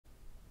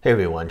Hey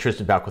everyone,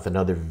 Tristan back with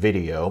another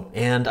video,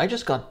 and I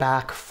just got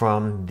back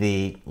from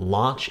the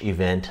launch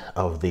event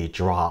of the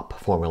Drop,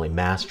 formerly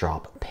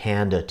MassDrop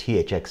Panda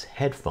THX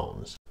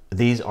headphones.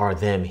 These are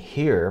them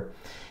here,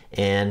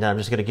 and I'm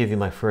just going to give you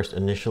my first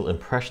initial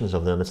impressions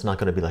of them. It's not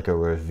going to be like a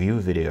review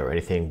video or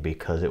anything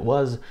because it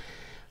was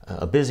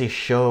a busy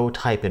show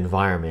type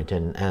environment,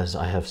 and as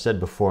I have said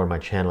before on my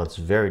channel, it's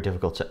very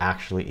difficult to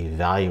actually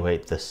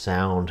evaluate the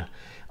sound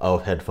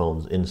of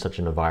headphones in such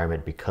an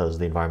environment because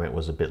the environment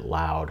was a bit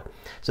loud.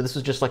 So this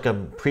was just like a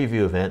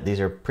preview event. These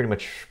are pretty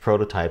much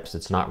prototypes.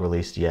 It's not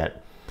released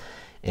yet,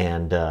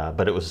 and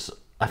but it was,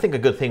 I think, a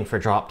good thing for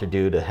Drop to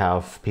do, to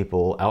have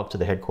people out to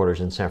the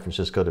headquarters in San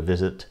Francisco to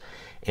visit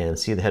and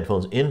see the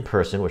headphones in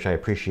person, which I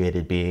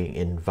appreciated being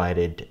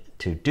invited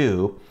to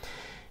do.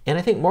 And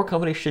I think more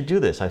companies should do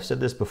this. I've said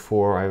this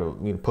before.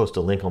 I post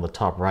a link on the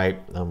top right.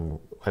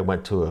 I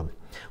went to a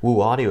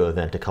Woo Audio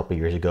event a couple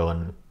years ago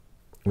and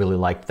really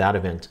liked that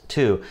event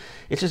too.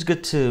 It's just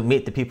good to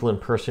meet the people in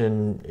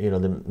person, you know,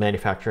 the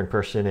manufacturer in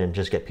person, and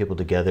just get people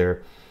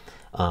together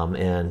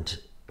and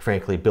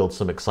frankly build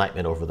some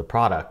excitement over the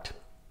product.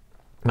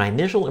 My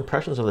initial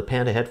impressions of the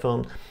Panda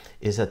headphone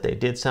is that they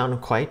did sound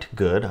quite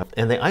good,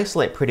 and they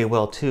isolate pretty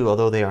well too,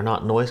 although they are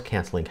not noise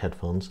canceling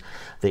headphones.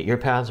 The ear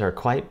pads are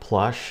quite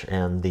plush,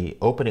 and the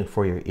opening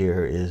for your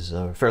ear is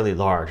fairly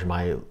large.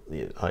 My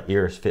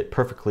ears fit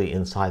perfectly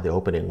inside the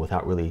opening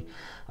without really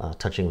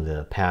touching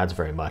the pads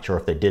very much, or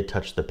if they did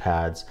touch the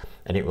pads,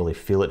 I didn't really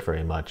feel it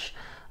very much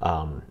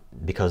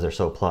because they're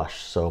so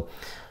plush. So,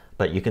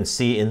 but you can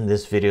see in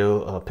this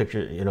video a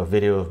picture,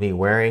 video of me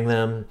wearing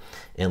them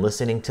and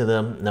listening to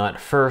them. Now, at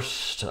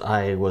first,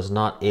 I was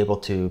not able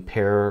to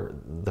pair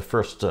the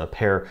first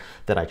pair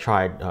that I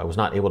tried. I was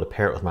not able to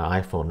pair it with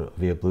my iPhone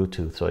via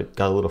Bluetooth, so I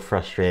got a little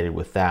frustrated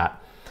with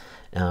that.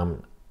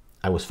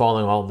 I was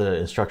following all the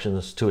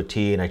instructions to a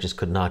T, and I just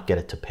could not get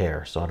it to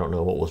pair. So I don't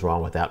know what was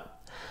wrong with that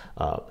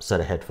set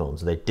of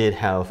headphones. They did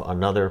have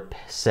another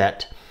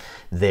set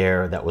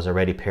there that was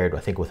already paired, I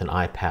think, with an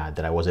iPad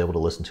that I was able to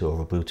listen to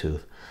over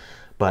Bluetooth.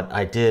 But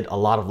I did a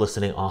lot of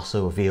listening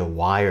also via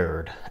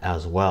wired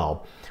as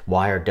well.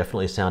 Wired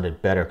definitely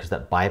sounded better because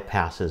that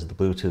bypasses the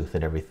Bluetooth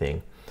and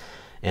everything.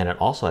 And it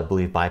also, I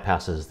believe,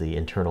 bypasses the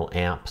internal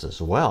amps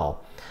as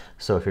well.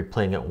 So if you're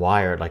playing it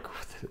wired, like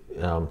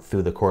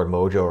through the Cord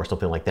Mojo or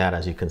something like that,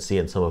 as you can see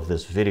in some of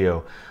this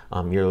video,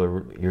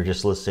 you're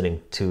just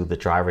listening to the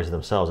drivers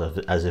themselves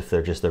as if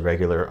they're just the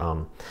regular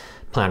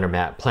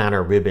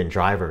planar ribbon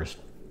drivers,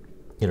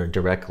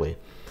 directly.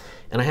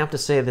 And I have to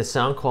say the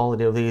sound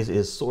quality of these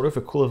is sort of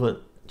equivalent,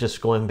 just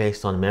going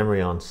based on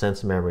memory, on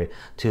sense memory,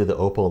 to the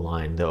OPPO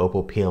line, the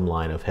OPPO PM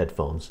line of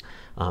headphones.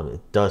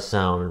 It does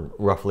sound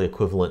roughly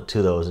equivalent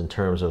to those in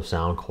terms of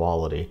sound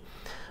quality.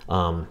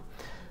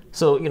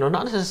 So,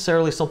 not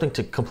necessarily something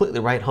to completely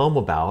write home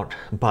about,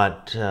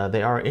 but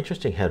they are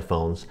interesting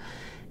headphones,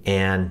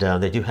 and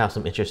they do have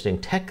some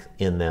interesting tech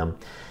in them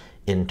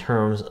in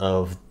terms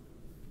of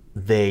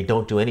they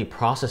don't do any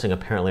processing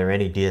apparently, or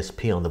any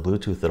DSP on the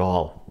Bluetooth at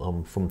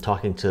all. From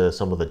talking to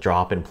some of the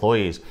Drop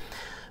employees,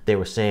 they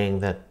were saying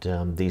that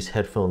these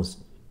headphones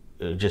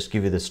just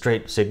give you the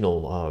straight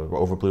signal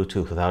over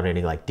Bluetooth without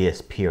any like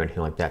DSP or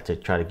anything like that to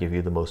try to give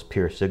you the most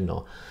pure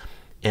signal.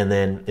 And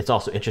then it's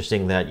also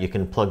interesting that you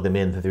can plug them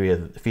in via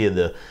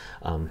the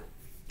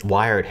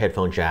wired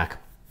headphone jack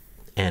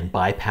and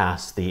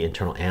bypass the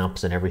internal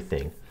amps and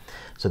everything.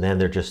 So then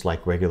they're just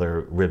like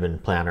regular ribbon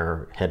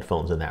planar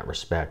headphones in that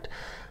respect.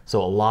 So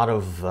a lot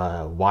of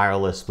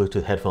wireless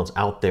Bluetooth headphones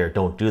out there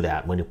don't do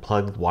that. When you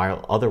plug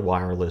other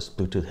wireless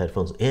Bluetooth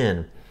headphones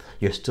in,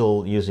 you're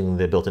still using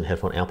the built-in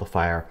headphone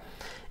amplifier,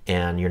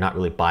 and you're not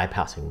really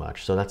bypassing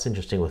much. So that's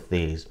interesting with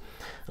these.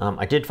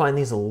 I did find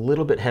these a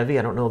little bit heavy.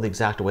 I don't know the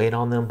exact weight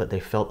on them, but they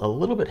felt a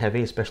little bit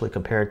heavy, especially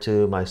compared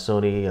to my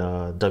Sony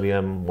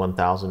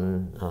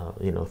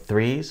WM-1000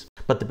 threes.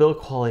 But the build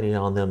quality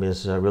on them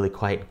is really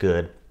quite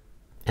good,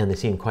 and they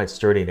seem quite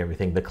sturdy and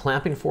everything. The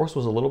clamping force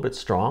was a little bit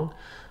strong,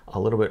 a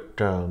little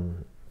bit of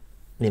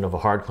a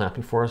hard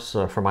clamping force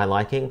for my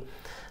liking,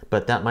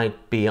 but that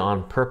might be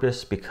on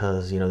purpose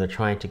because they're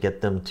trying to get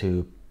them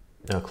to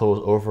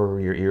close over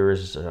your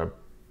ears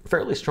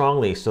fairly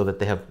strongly so that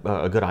they have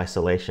a good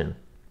isolation.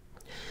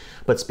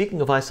 But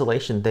speaking of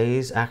isolation,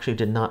 these actually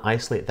did not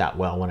isolate that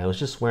well. When I was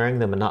just wearing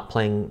them and not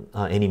playing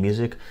any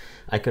music,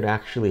 I could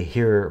actually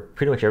hear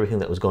pretty much everything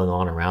that was going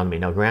on around me.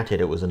 Now,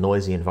 granted, it was a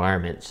noisy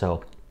environment,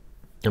 so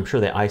I'm sure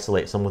they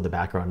isolate some of the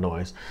background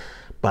noise,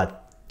 but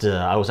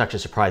I was actually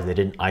surprised they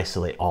didn't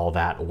isolate all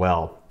that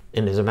well.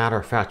 And as a matter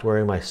of fact,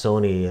 wearing my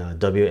Sony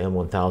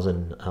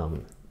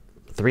WM-1000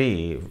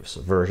 3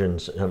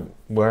 versions,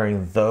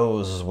 wearing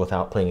those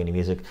without playing any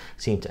music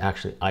seemed to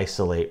actually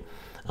isolate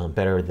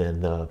better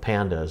than the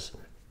Pandas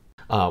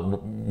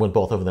when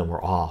both of them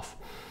were off.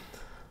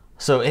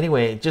 So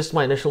anyway, just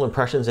my initial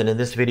impressions, and in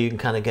this video you can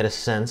kind of get a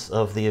sense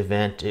of the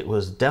event. It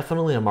was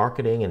definitely a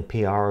marketing and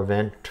PR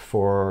event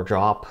for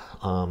Drop.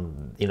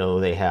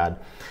 They had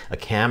a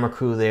camera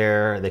crew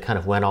there. They kind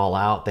of went all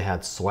out. They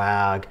had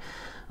swag.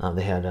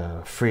 They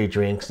had free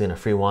drinks and a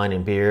free wine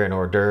and beer and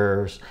hors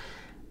d'oeuvres.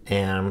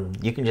 and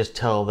you can just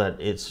tell that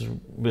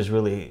was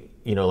really,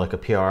 you know, like a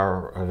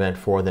PR event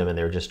for them, and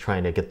they're just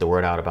trying to get the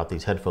word out about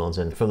these headphones.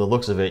 And from the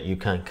looks of it, you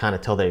can kind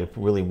of tell they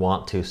really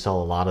want to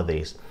sell a lot of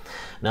these.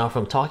 Now,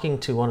 from talking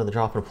to one of the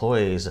Drop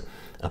employees,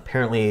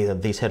 apparently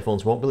these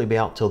headphones won't really be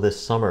out till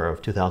this summer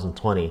of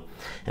 2020.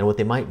 And what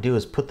they might do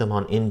is put them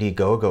on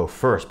Indiegogo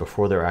first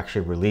before they're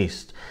actually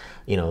released,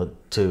 you know,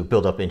 to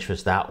build up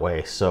interest that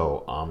way.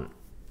 So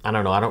I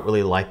don't know, I don't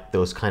really like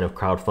those kind of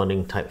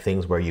crowdfunding type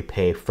things where you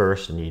pay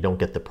first and you don't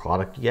get the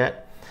product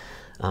yet.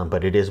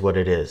 But it is what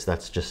it is.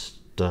 That's just,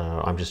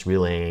 I'm just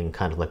relaying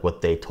kind of like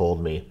what they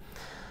told me,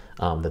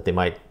 that they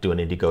might do an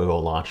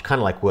Indiegogo launch, kind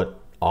of like what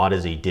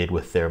Odyssey did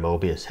with their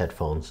Mobius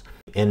headphones.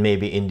 And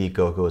maybe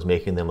Indiegogo is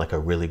making them like a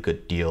really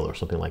good deal or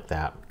something like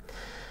that.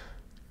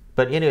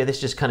 But anyway, this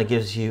just kind of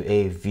gives you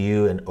a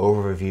view, an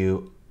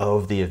overview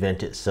of the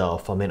event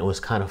itself. I mean, it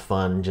was kind of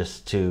fun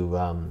just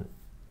to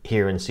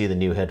hear and see the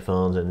new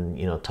headphones and,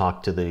 you know,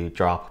 talk to the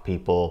Drop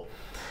people.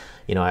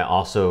 You know, I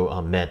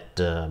also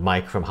met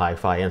Mike from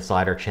Hi-Fi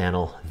Insider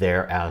channel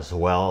there as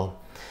well.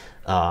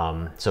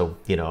 So,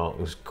 you know, it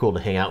was cool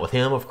to hang out with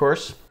him, of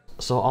course.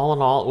 So all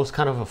in all, it was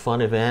kind of a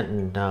fun event,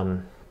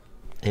 and,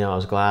 you know, I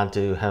was glad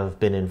to have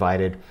been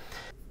invited.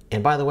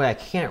 And by the way, I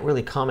can't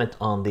really comment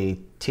on the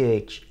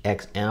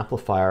THX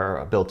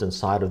amplifier built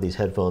inside of these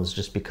headphones,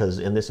 just because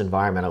in this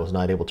environment, I was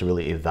not able to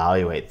really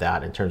evaluate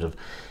that in terms of,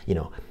 you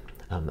know,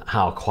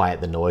 how quiet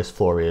the noise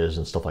floor is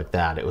and stuff like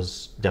that. It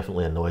was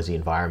definitely a noisy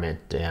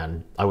environment,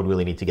 and I would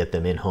really need to get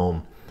them in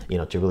home, you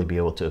know, to really be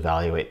able to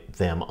evaluate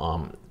them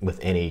with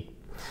any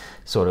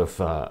sort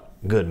of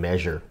good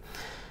measure.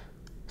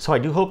 So I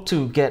do hope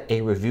to get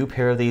a review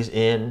pair of these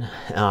in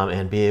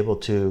and be able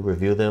to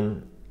review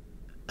them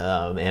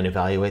and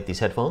evaluate these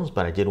headphones.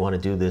 But I did want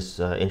to do this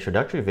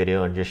introductory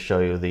video and just show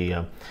you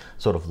the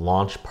sort of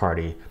launch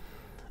party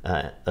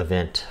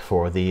event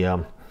for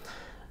the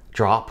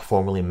Drop,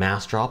 formerly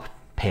MassDrop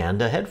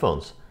Panda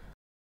headphones.